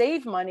to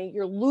save money,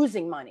 you're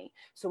losing money.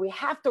 So we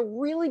have to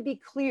really be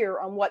clear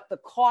on what the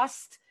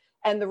cost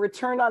and the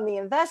return on the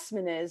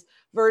investment is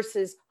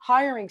versus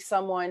hiring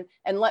someone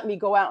and let me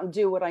go out and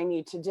do what I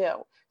need to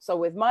do. So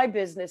with my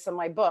business and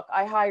my book,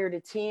 I hired a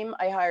team,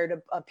 I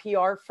hired a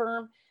PR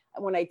firm.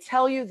 And when I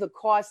tell you the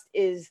cost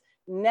is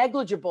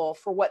negligible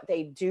for what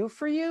they do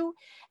for you,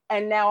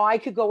 and now I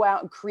could go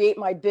out and create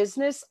my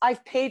business,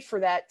 I've paid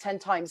for that 10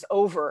 times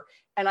over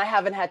and I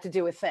haven't had to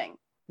do a thing.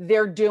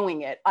 They're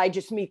doing it. I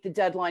just meet the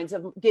deadlines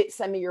of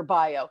send me your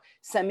bio,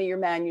 send me your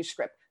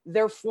manuscript.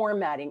 They're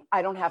formatting.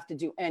 I don't have to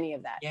do any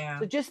of that. Yeah.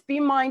 So just be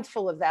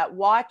mindful of that.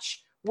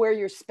 Watch where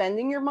you're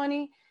spending your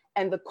money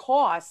and the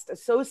cost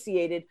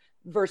associated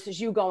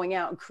versus you going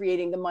out and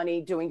creating the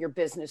money, doing your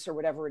business or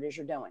whatever it is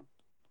you're doing.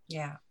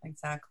 Yeah,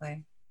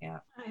 exactly. Yeah.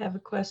 I have a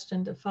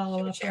question to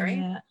follow up Sherry?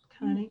 on that,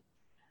 Connie.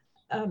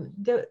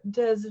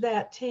 Does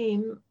that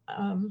team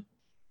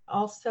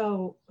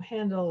also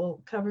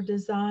handle cover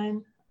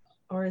design,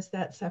 or is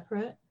that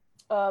separate?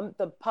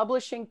 The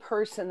publishing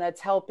person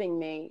that's helping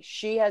me,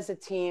 she has a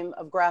team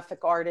of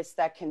graphic artists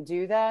that can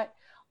do that.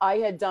 I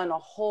had done a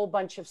whole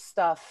bunch of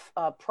stuff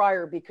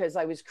prior because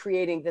I was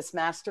creating this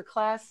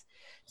masterclass.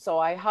 So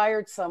I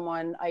hired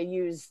someone. I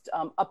used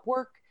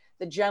Upwork.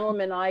 The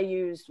gentleman I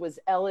used was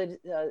Elid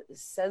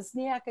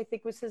Sesniak, I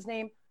think was his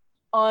name.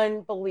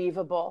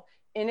 Unbelievable,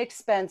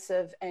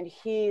 inexpensive, and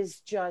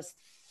he's just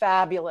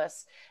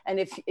fabulous. And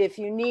if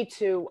you need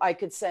to, I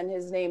could send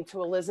his name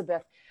to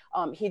Elizabeth.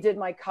 He did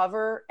my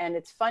cover, and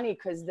it's funny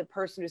because the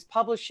person who's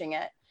publishing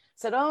it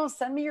said, "Oh,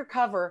 send me your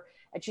cover."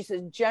 And she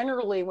said,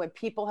 generally, when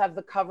people have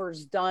the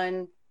covers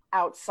done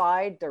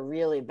outside, they're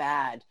really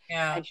bad.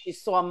 Yeah. And she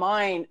saw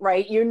mine,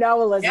 right? You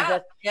know,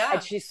 Elizabeth. Yeah.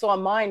 And she saw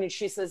mine, and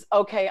she says,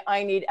 "Okay,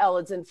 I need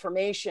Elid's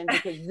information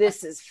because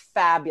this is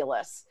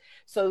fabulous."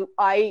 So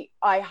I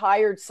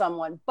hired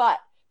someone, but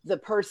the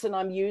person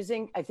I'm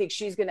using, I think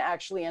she's going to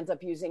actually end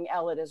up using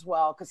Elid as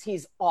well because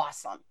he's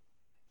awesome.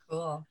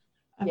 Cool.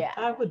 Yeah.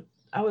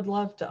 I would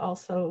love to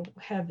also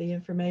have the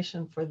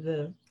information for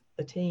the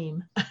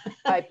team.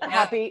 I'm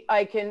happy.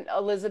 I can,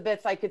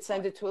 Elizabeth, I could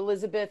send it to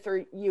Elizabeth,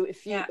 or you,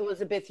 if you,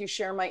 Elizabeth, you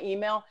share my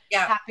email.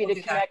 Yeah, happy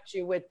to connect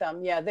you with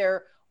them. Yeah,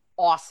 they're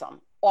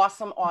awesome.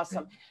 Awesome.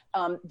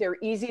 They're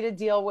easy to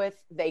deal with.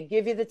 They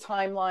give you the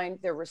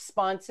timeline. They're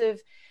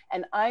responsive.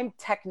 And I'm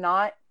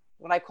technot,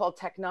 what I call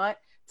technot.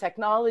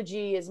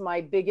 Technology is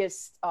my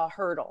biggest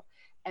hurdle.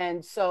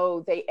 And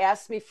so they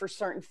ask me for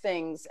certain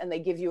things, and they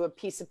give you a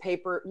piece of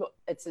paper.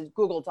 It's a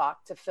Google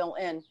Doc to fill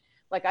in.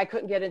 Like, I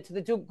couldn't get into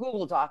the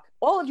Google Doc.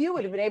 All of you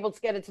would have been able to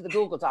get into the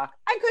Google Doc.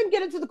 I couldn't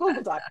get into the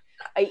Google Doc.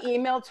 I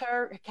emailed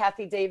her.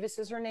 Kathy Davis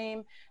is her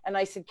name. And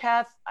I said,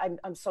 "Kath,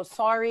 I'm so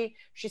sorry."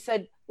 She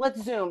said,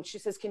 "Let's Zoom." She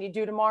says, "Can you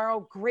do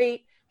tomorrow?"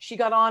 Great. She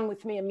got on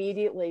with me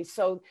immediately.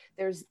 So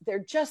they're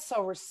just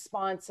so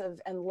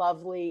responsive and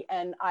lovely.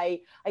 And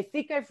I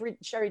think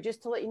Sherry,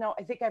 just to let you know,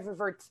 I think I've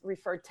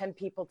referred 10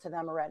 people to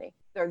them already.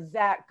 They're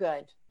that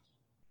good.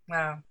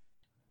 Wow.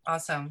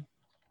 Awesome.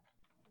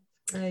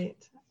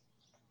 Great.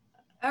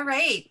 All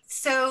right.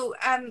 So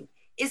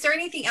is there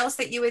anything else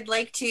that you would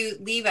like to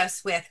leave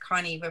us with,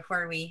 Connie,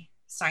 before we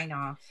sign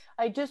off?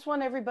 I just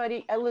want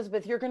everybody,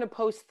 Elizabeth, you're going to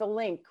post the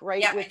link,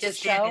 right? Yeah, with I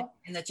just the show? did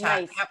in the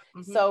chat. Nice. Yep.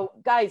 Mm-hmm. So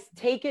guys,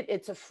 take it.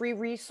 It's a free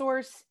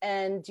resource,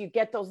 and you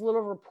get those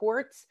little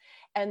reports.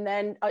 And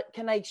then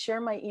can I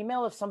share my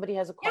email if somebody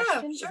has a question?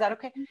 Yeah, sure. Is that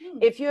okay? Mm-hmm.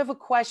 If you have a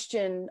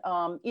question,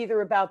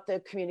 either about the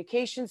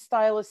communication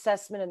style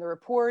assessment and the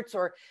reports,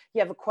 or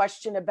you have a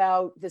question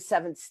about the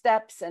 7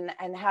 steps and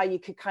how you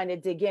could kind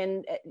of dig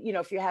in, you know,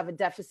 if you have a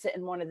deficit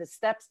in one of the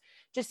steps,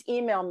 just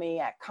email me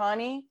at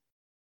Connie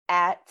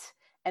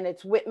and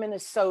it's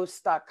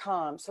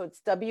WhitmanAssoc.com. So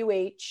it's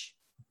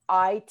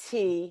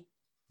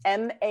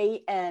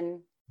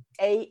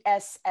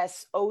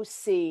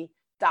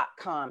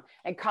WhitmanAssoc.com.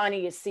 And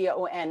Connie is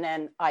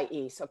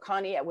CONNIE. So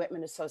Connie at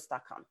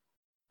WhitmanAssoc.com.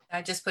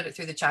 I just put it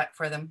through the chat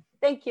for them.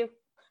 Thank you.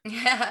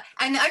 Yeah.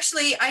 And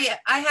actually, I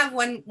have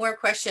one more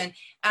question.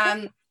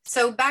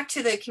 So back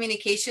to the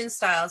communication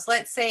styles.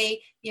 Let's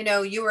say, you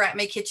know, you were at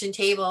my kitchen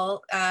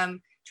table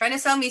trying to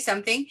sell me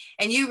something,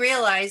 and you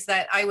realized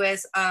that I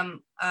was,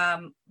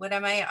 what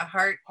am I?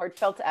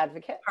 Heartfelt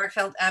advocate.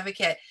 Heartfelt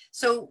advocate.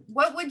 So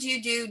what would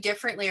you do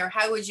differently, or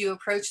how would you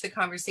approach the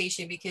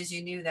conversation because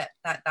you knew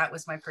that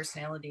was my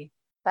personality?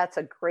 That's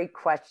a great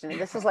question.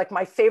 And this is like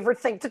my favorite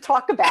thing to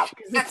talk about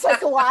because it's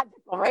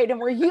psychological, right? And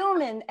we're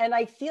human. And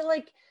I feel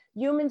like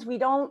humans, we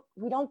don't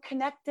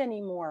connect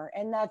anymore.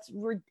 And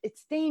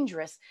it's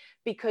dangerous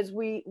because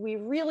we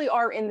really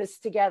are in this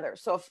together.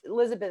 So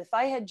Elizabeth, if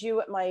I had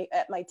you at my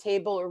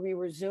table, or we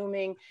were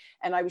Zooming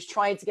and I was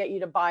trying to get you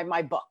to buy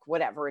my book,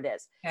 whatever it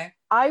is, okay,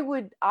 I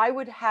would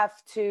have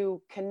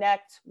to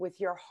connect with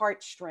your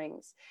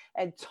heartstrings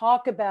and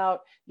talk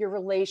about your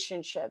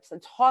relationships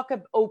and talk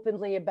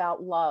openly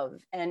about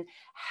love and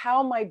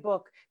how my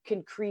book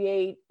can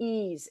create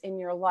ease in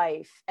your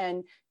life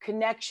and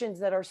connections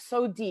that are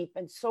so deep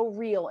and so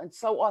real and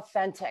so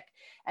authentic,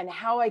 and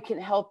how I can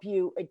help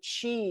you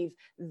achieve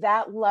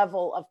that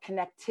level of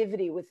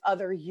connectivity with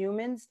other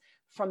humans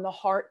from the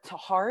heart to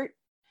heart.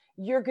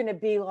 You're going to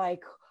be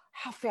like,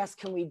 how fast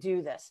can we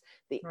do this?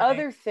 The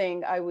other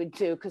thing I would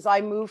do, because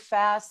I move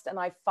fast and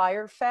I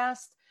fire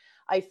fast,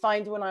 I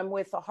find when I'm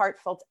with a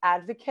heartfelt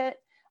advocate,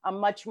 I'm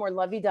much more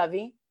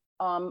lovey-dovey.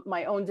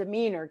 My own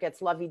demeanor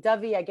gets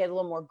lovey-dovey. I get a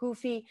little more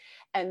goofy,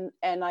 and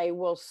I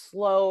will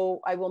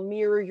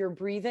mirror your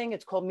breathing.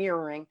 It's called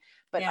mirroring,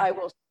 but I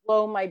will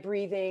slow my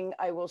breathing.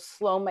 I will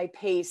slow my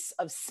pace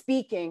of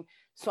speaking.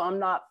 So I'm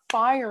not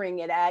firing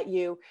it at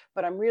you,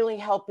 but I'm really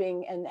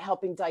helping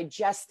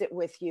digest it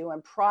with you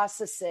and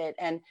process it.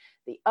 And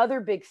the other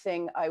big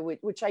thing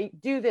which I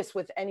do this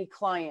with any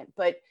client,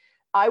 but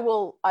I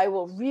will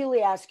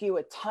really ask you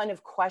a ton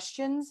of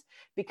questions,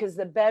 because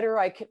the better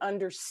I can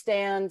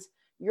understand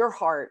your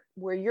heart,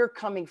 where you're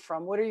coming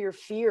from, what are your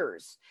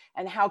fears,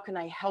 and how can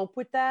I help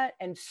with that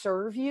and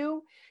serve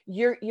you,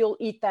 you'll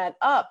eat that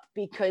up,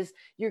 because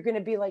you're going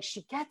to be like,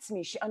 she gets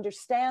me, she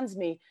understands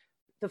me.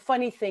 The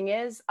funny thing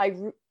is,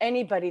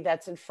 anybody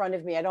that's in front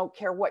of me, I don't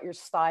care what your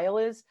style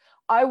is,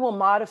 I will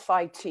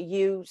modify to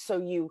you so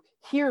you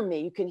hear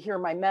me, you can hear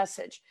my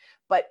message.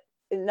 But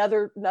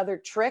another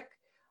trick,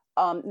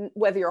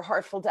 whether you're a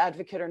heartfelt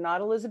advocate or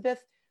not,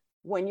 Elizabeth,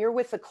 when you're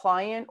with a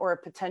client or a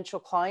potential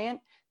client,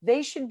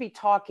 they should be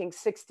talking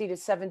 60 to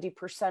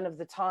 70% of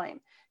the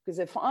time. Because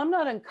if I'm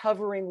not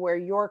uncovering where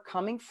you're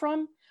coming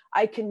from,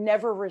 I can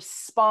never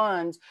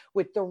respond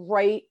with the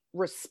right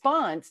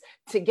response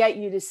to get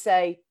you to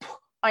say,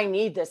 I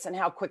need this, and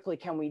how quickly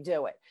can we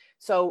do it?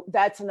 So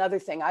that's another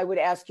thing. I would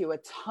ask you a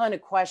ton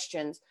of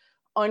questions,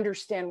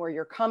 understand where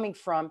you're coming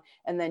from,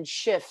 and then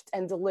shift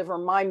and deliver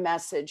my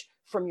message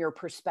from your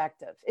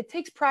perspective. It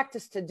takes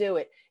practice to do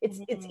it.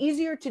 It's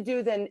easier to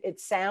do than it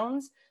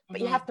sounds,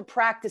 but you have to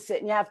practice it,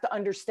 and you have to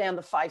understand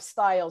the 5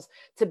 styles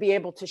to be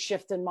able to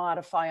shift and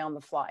modify on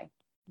the fly.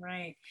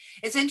 Right.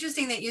 It's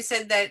interesting that you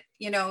said that,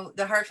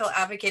 the heartfelt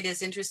advocate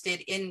is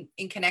interested in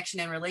connection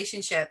and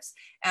relationships,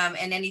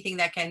 and anything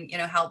that can,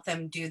 help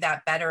them do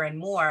that better and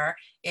more,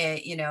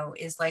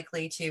 is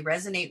likely to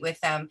resonate with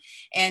them.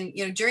 And,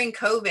 during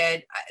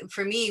COVID,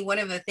 for me, one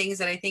of the things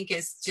that I think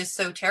is just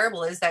so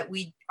terrible is that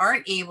we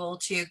aren't able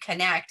to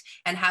connect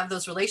and have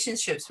those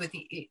relationships with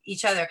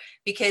each other,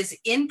 because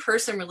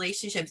in-person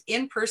relationships,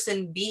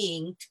 in-person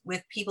being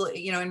with people,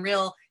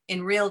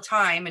 in real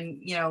time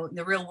and,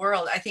 the real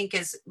world, I think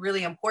is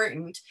really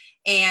important.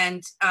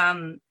 And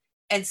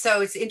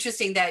so it's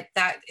interesting that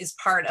is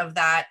part of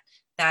that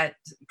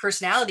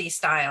personality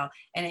style.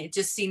 And it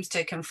just seems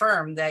to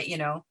confirm that,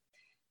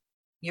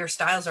 your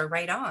styles are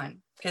right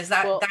on, because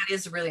that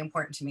is really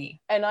important to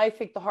me. And I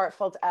think the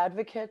heartfelt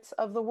advocates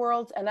of the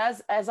world, and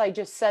as I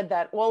just said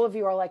that, all of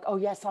you are like, oh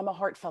yes, I'm a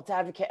heartfelt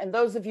advocate. And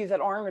those of you that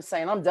aren't are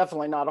saying, I'm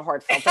definitely not a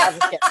heartfelt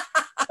advocate.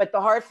 But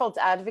the heartfelt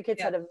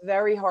advocates had a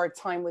very hard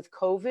time with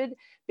COVID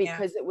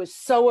because it was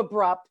so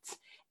abrupt,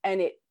 and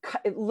it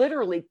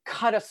literally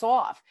cut us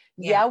off.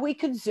 Yeah, we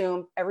could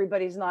Zoom.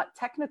 Everybody's not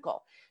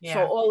technical. Yeah.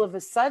 So all of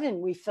a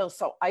sudden we feel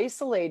so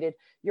isolated.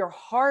 Your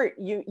heart,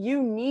 you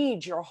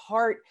need your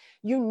heart.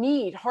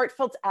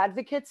 Heartfelt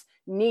advocates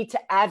need to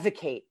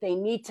advocate. They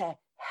need to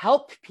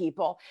help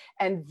people.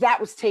 And that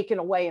was taken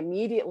away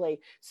immediately.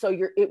 So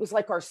it was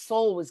like our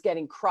soul was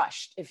getting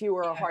crushed if you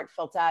were a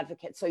heartfelt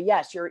advocate. So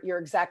yes, you're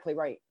exactly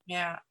right.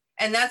 Yeah.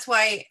 And that's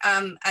why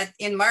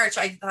in March,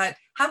 I thought,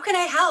 how can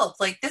I help?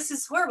 Like, this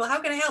is horrible. How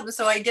can I help? And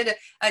so I did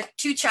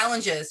 2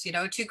 challenges,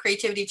 2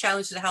 creativity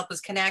challenges to help us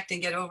connect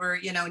and get over,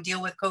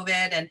 deal with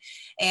COVID.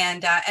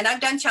 And I've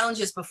done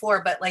challenges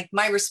before, but like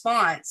my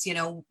response,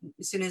 as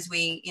soon as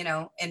we,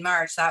 in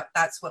March,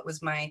 that's what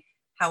was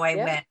how I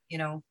went,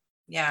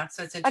 Yeah.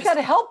 So it's interesting. I got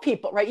to help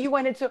people, right? You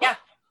went into,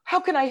 how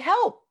can I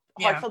help?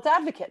 Heartfelt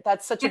advocate.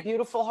 That's such a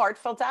beautiful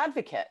heartfelt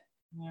advocate.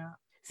 Yeah.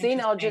 See,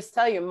 now I'll just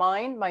tell you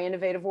mine, my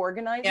innovative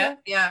organizer.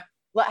 Yeah.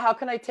 How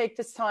can I take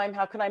this time?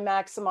 How can I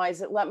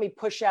maximize it? Let me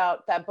push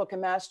out that book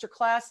and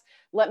masterclass.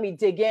 Let me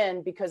dig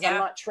in, because I'm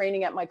not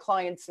training at my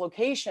clients'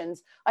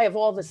 locations. I have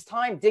all this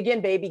time. Dig in,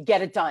 baby,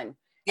 get it done.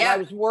 Yeah. And I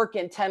was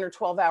working 10 or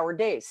 12-hour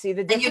days. See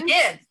the difference?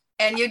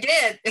 And you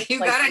did. You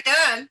got it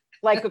done.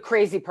 Like a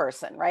crazy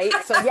person, right?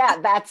 So yeah,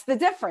 that's the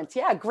difference.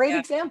 Yeah, great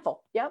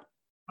example. Yep.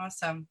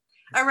 Awesome.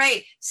 All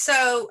right.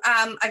 So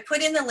I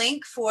put in the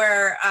link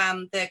for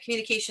the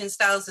communication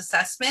styles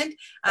assessment.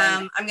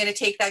 I'm going to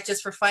take that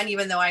just for fun,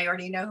 even though I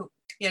already know,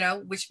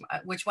 which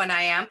one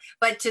I am.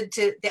 But to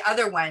the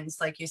other ones,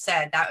 like you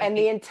said, that would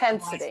be the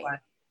intensity.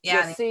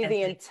 Yeah, you'll see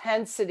the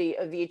intensity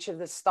of each of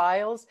the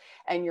styles,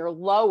 and your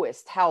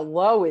lowest. How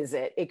low is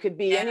it? It could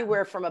be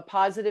anywhere from a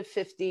positive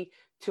 50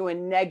 to a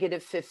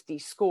negative 50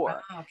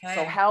 score. Oh, okay.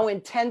 So how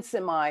intense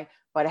am I?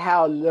 But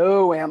how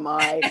low am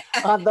I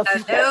on the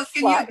flip low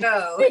can side? You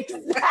go?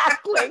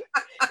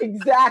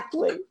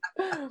 Exactly.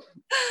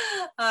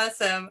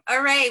 Awesome.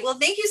 All right. Well,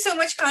 thank you so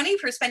much, Connie,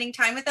 for spending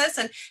time with us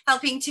and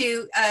helping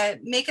to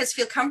make us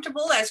feel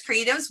comfortable as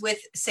creatives with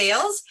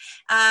sales.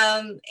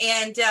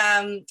 And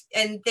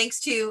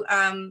thanks to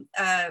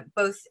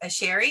both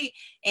Sherry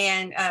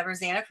and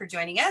Rosanna for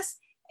joining us.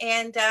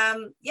 And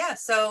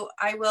so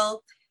I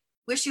will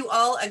wish you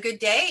all a good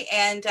day,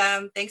 and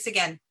thanks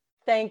again.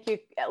 Thank you,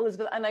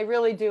 Elizabeth. And I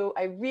really do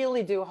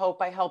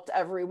hope I helped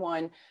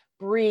everyone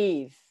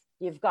breathe.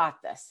 You've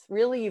got this.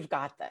 Really, you've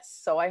got this.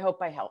 So I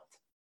hope I helped.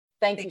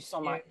 Thank you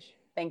so much.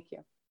 Thank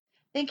you.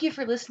 Thank you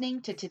for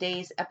listening to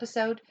today's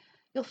episode.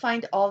 You'll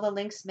find all the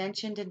links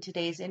mentioned in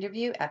today's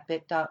interview at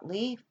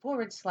bit.ly/the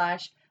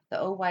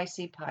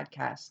OYC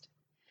podcast.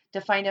 To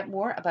find out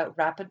more about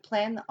Rapid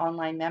Plan, the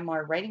online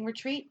memoir writing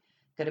retreat,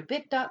 go to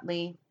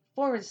bit.ly/rapid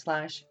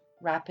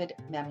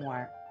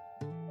memoir.